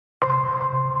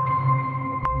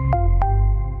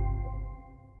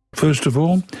First of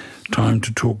all, time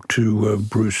to talk to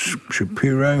Bruce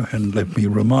Shapiro, and let me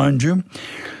remind you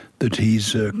that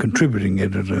he's a contributing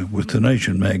editor with The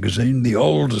Nation magazine, the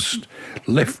oldest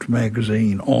left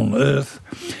magazine on earth,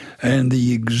 and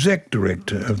the exec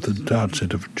director of the Dart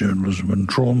Centre for Journalism and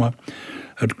Trauma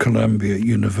at Columbia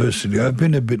University. I've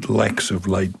been a bit lax of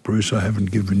late, Bruce. I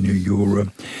haven't given you your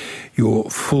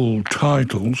full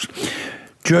titles.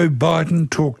 Joe Biden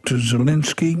talked to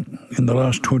Zelensky in the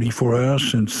last 24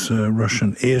 hours since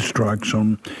Russian airstrikes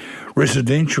on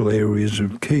residential areas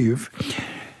of Kyiv.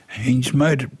 He's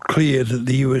made it clear that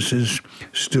the US is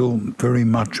still very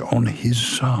much on his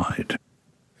side.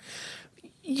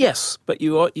 Yes, but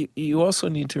you also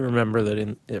need to remember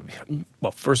that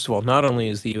first of all, not only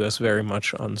is the U.S. very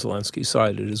much on Zelensky's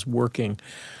side, it is working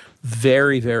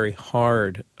very, very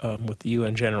hard with the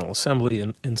UN General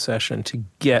Assembly in session to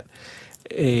get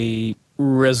a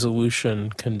resolution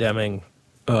condemning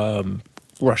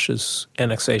Russia's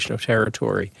annexation of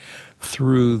territory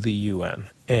through the UN,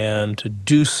 and to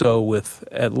do so with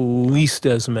at least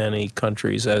as many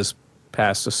countries as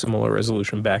passed a similar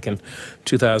resolution back in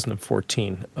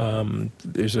 2014.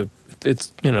 It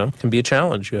can be a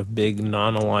challenge. You have big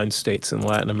non-aligned states in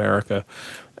Latin America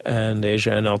and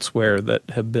Asia and elsewhere that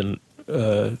have been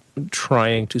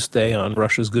trying to stay on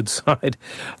Russia's good side,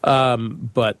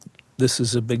 but this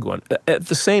is a big one. At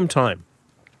the same time,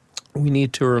 we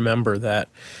need to remember that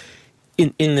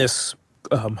in this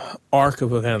arc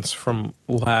of events from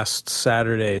last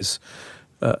Saturday's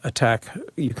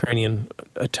Ukrainian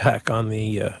attack on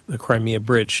the Crimea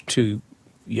Bridge to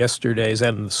yesterday's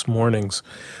and this morning's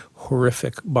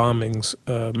horrific bombings,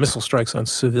 missile strikes on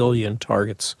civilian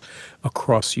targets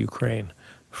across Ukraine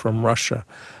from Russia,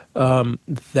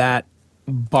 that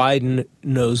Biden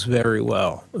knows very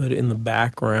well that in the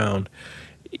background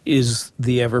is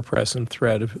the ever-present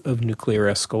threat of nuclear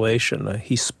escalation.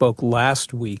 He spoke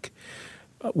last week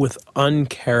with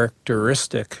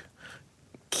uncharacteristic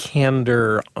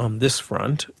candor on this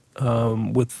front,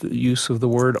 with the use of the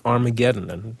word Armageddon,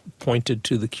 and pointed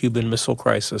to the Cuban Missile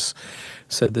Crisis,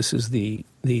 said this is the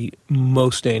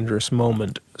most dangerous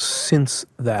moment since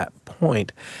that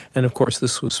point. And of course,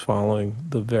 this was following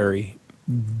the very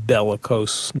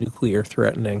bellicose,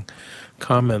 nuclear-threatening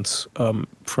comments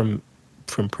from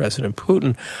President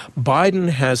Putin. Biden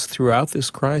has, throughout this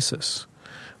crisis,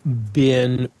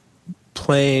 been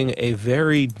playing a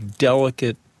very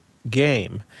delicate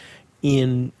game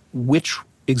in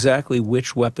exactly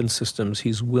which weapon systems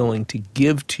he's willing to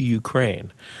give to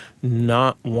Ukraine,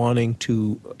 not wanting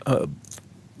to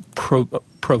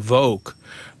provoke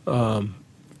a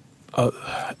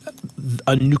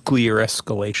nuclear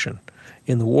escalation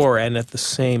in the war, and at the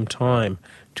same time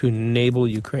to enable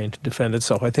Ukraine to defend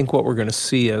itself. I think what we're going to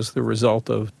see as the result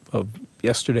of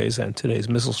yesterday's and today's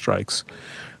missile strikes,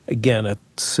 again at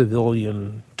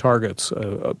civilian targets,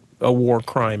 a war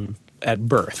crime at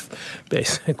birth,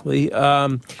 basically.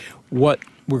 What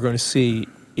we're going to see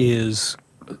is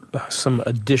some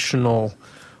additional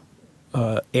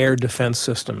air defense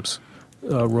systems,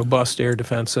 robust air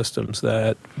defense systems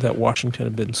that Washington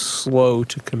had been slow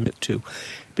to commit to.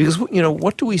 Because,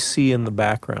 what do we see in the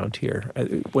background here?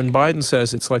 When Biden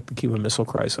says it's like the Cuban Missile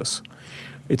Crisis,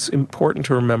 it's important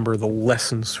to remember the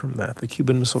lessons from that. The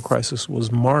Cuban Missile Crisis was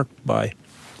marked by,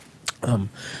 on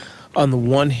the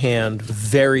one hand,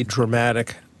 very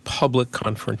dramatic public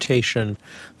confrontation,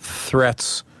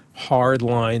 threats, hard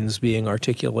lines being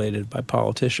articulated by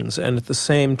politicians, and at the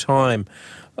same time,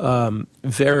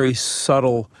 very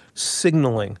subtle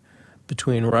signaling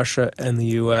between Russia and the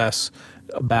U.S.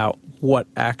 about what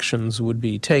actions would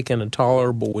be taken and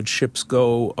tolerable. Would ships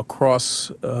go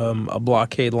across a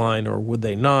blockade line, or would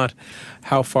they not?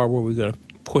 How far were we going to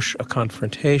push a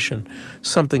confrontation?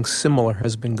 Something similar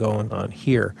has been going on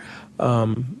here.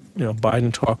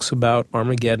 Biden talks about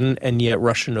Armageddon, and yet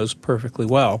Russia knows perfectly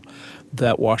well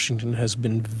that Washington has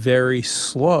been very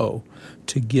slow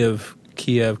to give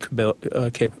Kyiv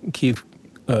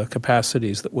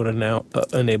capacities that would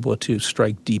enable it to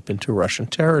strike deep into Russian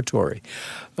territory.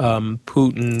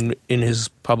 Putin, in his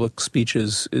public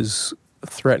speeches, is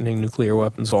threatening nuclear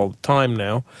weapons all the time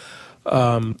now,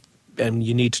 and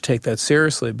you need to take that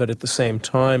seriously. But at the same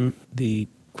time, the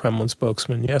Kremlin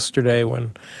spokesman yesterday,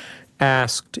 when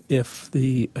asked if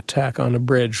the attack on the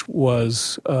bridge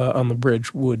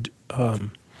would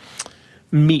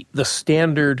meet the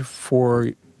standard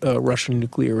for Russian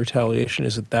nuclear retaliation,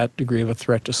 is it that degree of a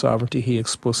threat to sovereignty, he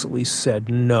explicitly said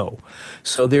no.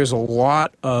 So there's a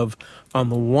lot of, on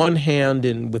the one hand,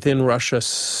 within Russia,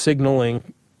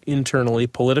 signaling internally,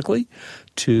 politically,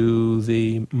 to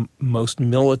the most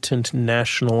militant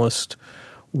nationalist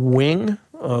wing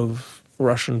of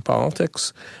Russian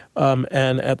politics.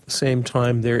 And at the same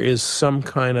time, there is some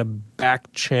kind of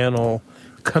back-channel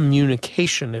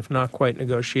communication, if not quite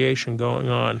negotiation, going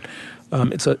on.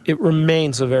 It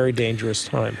remains a very dangerous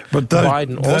time. But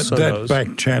Biden also knows that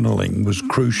back-channeling was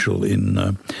crucial in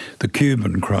the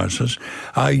Cuban crisis.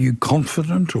 Are you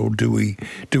confident, or do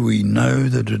we know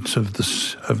that it's of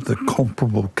the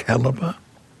comparable caliber?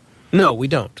 No, we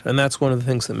don't, and that's one of the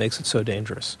things that makes it so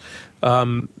dangerous.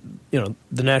 The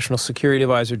National Security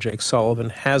Advisor, Jake Sullivan,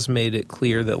 has made it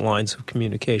clear that lines of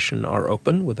communication are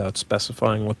open without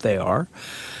specifying what they are.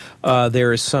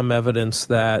 There is some evidence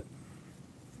that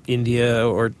India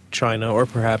or China or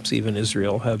perhaps even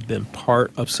Israel have been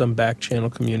part of some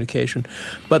back-channel communication,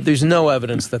 but there's no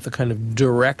evidence that the kind of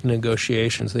direct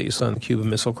negotiations that you saw in the Cuban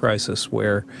Missile Crisis,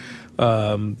 where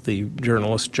the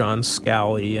journalist John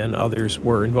Scali and others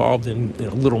were involved in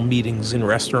little meetings in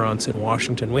restaurants in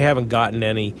Washington. We haven't gotten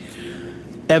any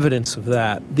evidence of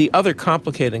that. The other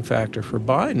complicating factor for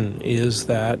Biden is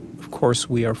that, of course,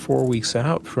 we are 4 weeks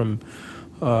out from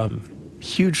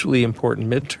hugely important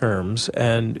midterms,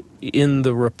 and in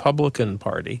the Republican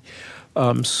Party,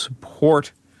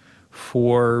 support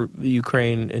for the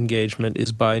Ukraine engagement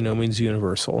is by no means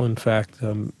universal. In fact,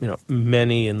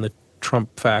 many in the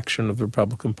Trump faction of the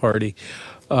Republican Party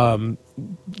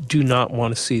do not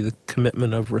want to see the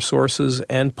commitment of resources,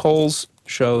 and polls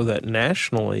show that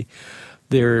nationally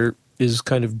there is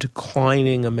kind of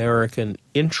declining American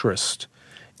interest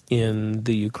in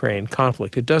the Ukraine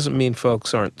conflict. It doesn't mean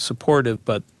folks aren't supportive,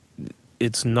 but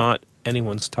it's not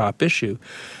anyone's top issue.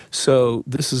 So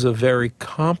this is a very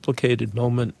complicated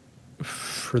moment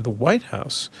for the White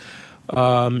House,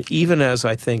 even as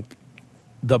I think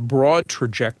the broad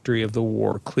trajectory of the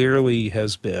war clearly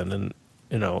has been,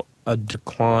 a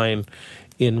decline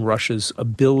in Russia's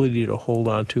ability to hold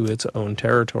on to its own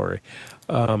territory.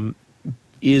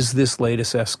 Is this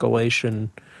latest escalation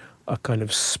a kind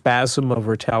of spasm of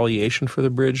retaliation for the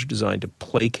bridge designed to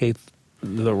placate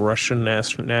the Russian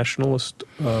nationalist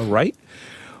right?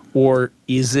 Or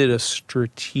is it a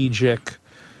strategic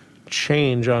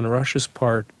change on Russia's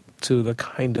part to the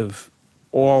kind of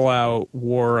all-out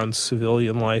war on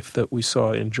civilian life that we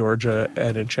saw in Georgia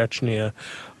and in Chechnya?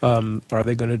 Are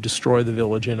they going to destroy the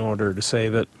village in order to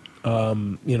save it?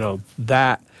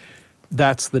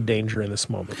 That's the danger in this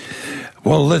moment.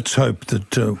 Well, let's hope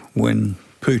that when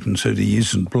Putin said he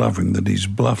isn't bluffing, that he's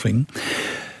bluffing.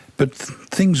 But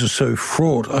things are so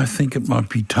fraught, I think it might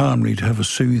be timely to have a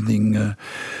soothing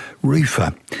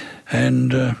reefer.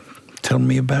 And tell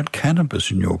me about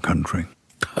cannabis in your country.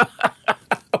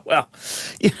 Well,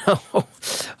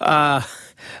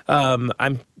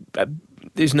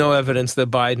 there's no evidence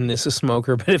that Biden is a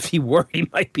smoker, but if he were, he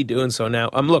might be doing so now.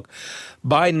 Look,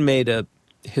 Biden made a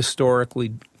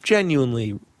historically,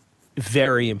 genuinely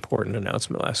very important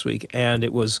announcement last week, and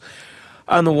it was,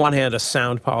 on the one hand, a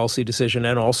sound policy decision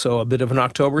and also a bit of an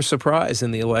October surprise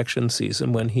in the election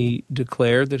season when he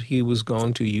declared that he was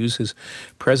going to use his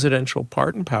presidential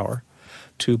pardon power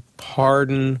to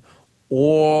pardon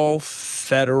all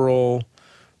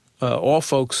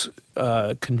folks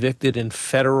convicted in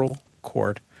federal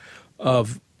court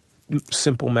of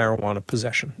simple marijuana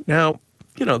possession. Now,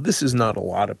 this is not a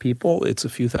lot of people. It's a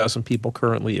few thousand people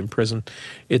currently in prison.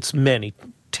 It's many,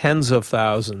 tens of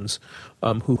thousands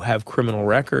who have criminal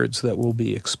records that will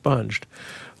be expunged.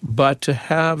 But to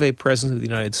have a president of the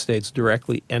United States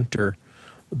directly enter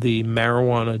the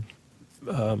marijuana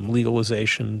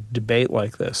legalization debate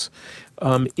like this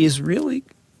is really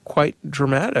quite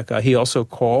dramatic. He also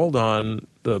called on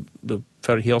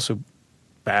he also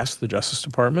asked the Justice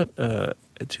Department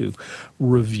to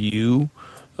review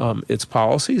its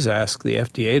policies, asked the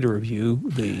FDA to review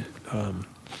the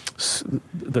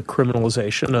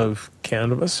criminalization of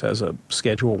cannabis as a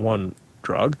Schedule I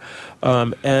drug.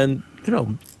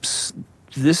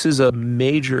 This is a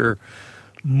major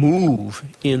move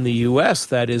in the U.S.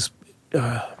 that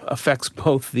affects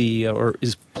both or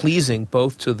is pleasing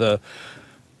both to the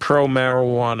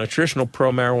traditional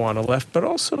pro-marijuana left, but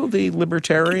also the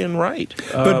libertarian right.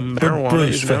 But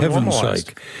Bruce, for heaven's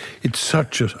sake, it's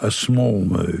such a small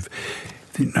move.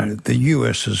 The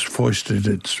U.S. has foisted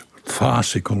its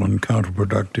farcical and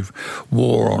counterproductive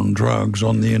war on drugs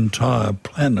on the entire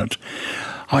planet.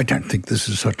 I don't think this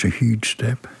is such a huge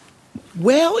step.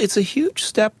 Well, it's a huge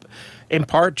step in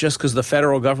part just because the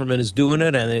federal government is doing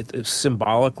it, and it's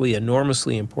symbolically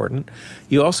enormously important.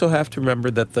 You also have to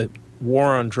remember that the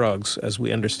war on drugs, as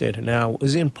we understand it now,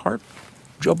 is in part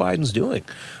Joe Biden's doing.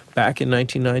 Back in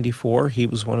 1994, he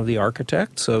was one of the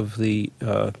architects of the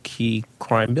key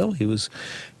crime bill. He was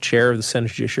chair of the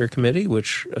Senate Judiciary Committee,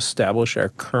 which established our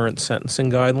current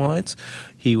sentencing guidelines.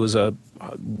 He was a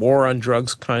war on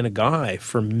drugs kind of guy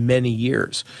for many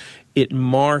years. It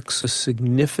marks a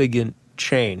significant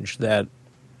change that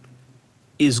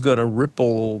is going to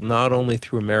ripple not only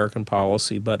through American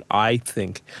policy, but I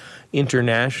think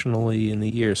internationally in the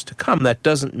years to come. That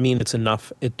doesn't mean it's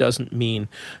enough. It doesn't mean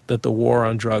that the war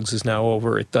on drugs is now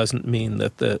over. It doesn't mean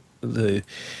that the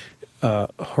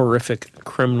horrific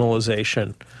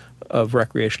criminalization of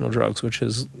recreational drugs, which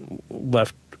has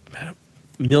left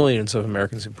millions of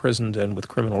Americans imprisoned and with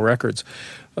criminal records,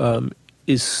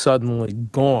 is suddenly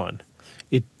gone.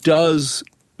 It does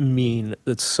mean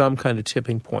that some kind of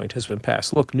tipping point has been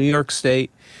passed. Look, New York State,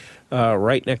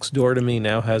 right next door to me,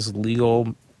 now has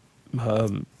legal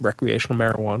recreational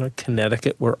marijuana.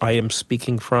 Connecticut, where I am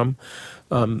speaking from,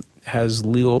 has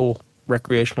legal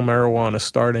recreational marijuana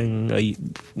starting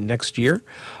next year.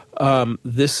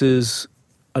 This is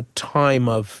a time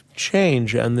of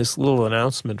change, and this little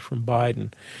announcement from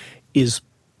Biden is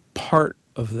part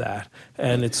of that,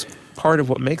 and it's part of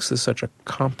what makes this such a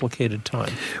complicated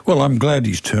time. Well, I'm glad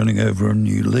he's turning over a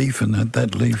new leaf, and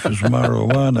that leaf is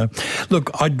marijuana. Look,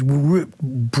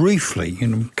 briefly,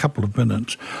 in a couple of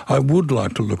minutes, I would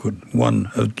like to look at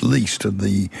one, at least, of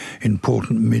the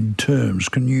important midterms.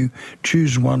 Can you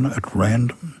choose one at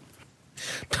random?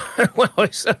 Well,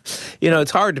 it's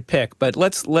hard to pick, but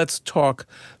let's talk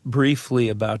briefly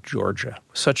about Georgia,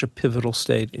 such a pivotal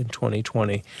state in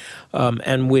 2020,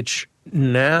 and which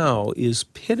now is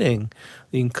pitting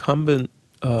the incumbent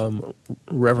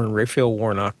Reverend Raphael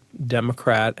Warnock,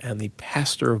 Democrat, and the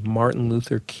pastor of Martin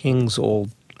Luther King's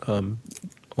old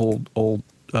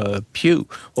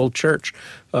church,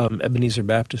 Ebenezer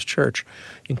Baptist Church,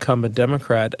 incumbent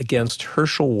Democrat, against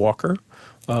Herschel Walker,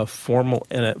 a former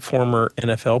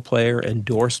NFL player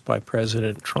endorsed by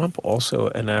President Trump, also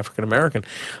an African American.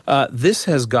 This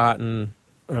has gotten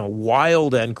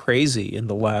wild and crazy in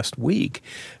the last week,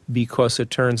 because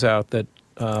it turns out that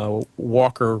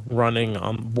Walker, running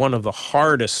on one of the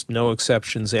hardest, no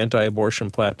exceptions,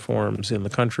 anti-abortion platforms in the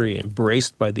country,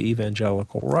 embraced by the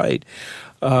evangelical right,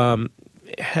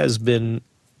 has been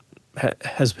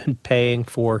paying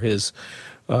for his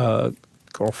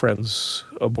girlfriend's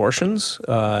abortions,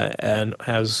 and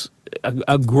has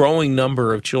a growing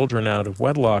number of children out of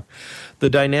wedlock. The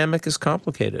dynamic is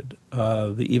complicated.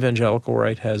 The evangelical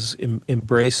right has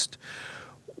embraced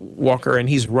Walker, and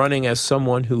he's running as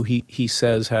someone who he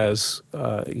says has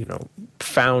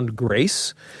found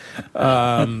grace.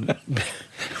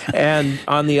 And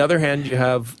on the other hand, you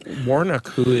have Warnock,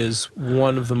 who is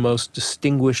one of the most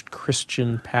distinguished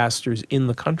Christian pastors in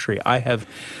the country. I have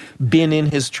been in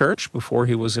his church before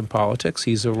he was in politics.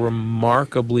 He's a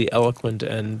remarkably eloquent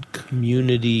and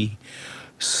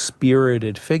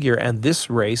community-spirited figure, and this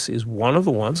race is one of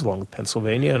the ones, along with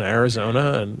Pennsylvania and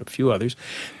Arizona and a few others,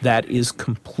 that is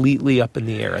completely up in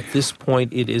the air. At this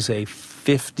point, it is a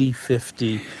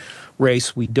 50-50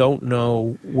 race. We don't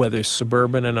know whether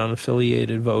suburban and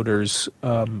unaffiliated voters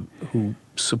who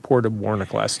supported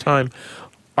Warnock last time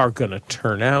are going to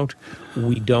turn out.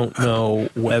 We don't know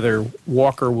whether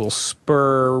Walker will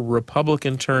spur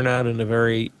Republican turnout in a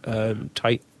very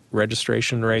tight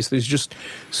registration race. There's just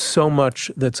so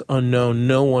much that's unknown.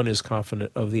 No one is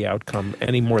confident of the outcome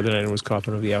any more than anyone was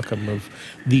confident of the outcome of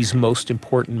these most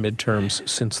important midterms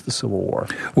since the Civil War.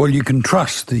 Well, you can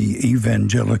trust the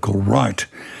evangelical right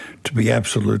to be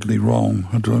absolutely wrong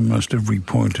at almost every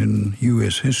point in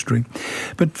U.S. history.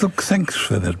 But look, thanks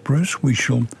for that, Bruce. We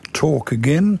shall talk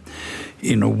again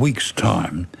in a week's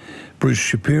time. Bruce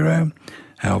Shapiro,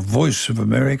 our Voice of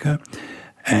America,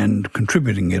 and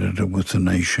contributing editor with The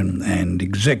Nation and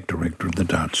exec director of the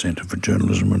Dart Center for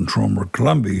Journalism and Trauma at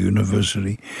Columbia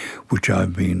University, which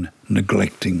I've been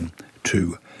neglecting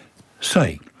to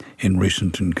say in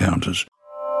recent encounters.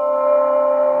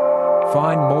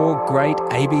 Find more great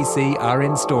ABC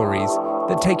RN stories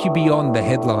that take you beyond the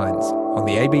headlines on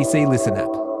the ABC Listen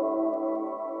app.